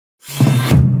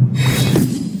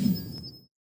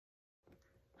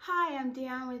Hi, I'm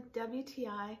Deanna with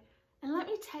WTI, and let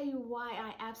me tell you why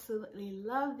I absolutely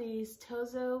love these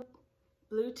TOZO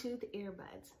Bluetooth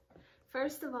earbuds.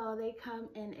 First of all, they come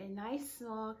in a nice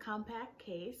small compact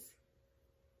case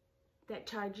that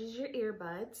charges your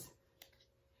earbuds,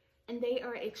 and they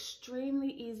are extremely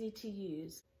easy to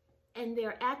use, and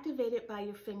they're activated by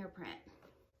your fingerprint.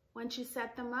 Once you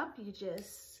set them up, you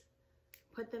just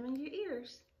put them in your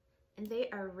ears, and they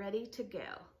are ready to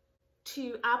go.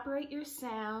 To operate your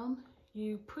sound,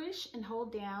 you push and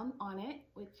hold down on it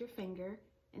with your finger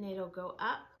and it'll go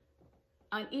up.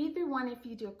 On either one, if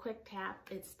you do a quick tap,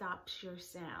 it stops your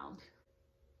sound.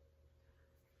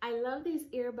 I love these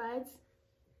earbuds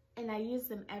and I use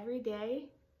them every day,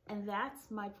 and that's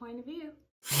my point of view.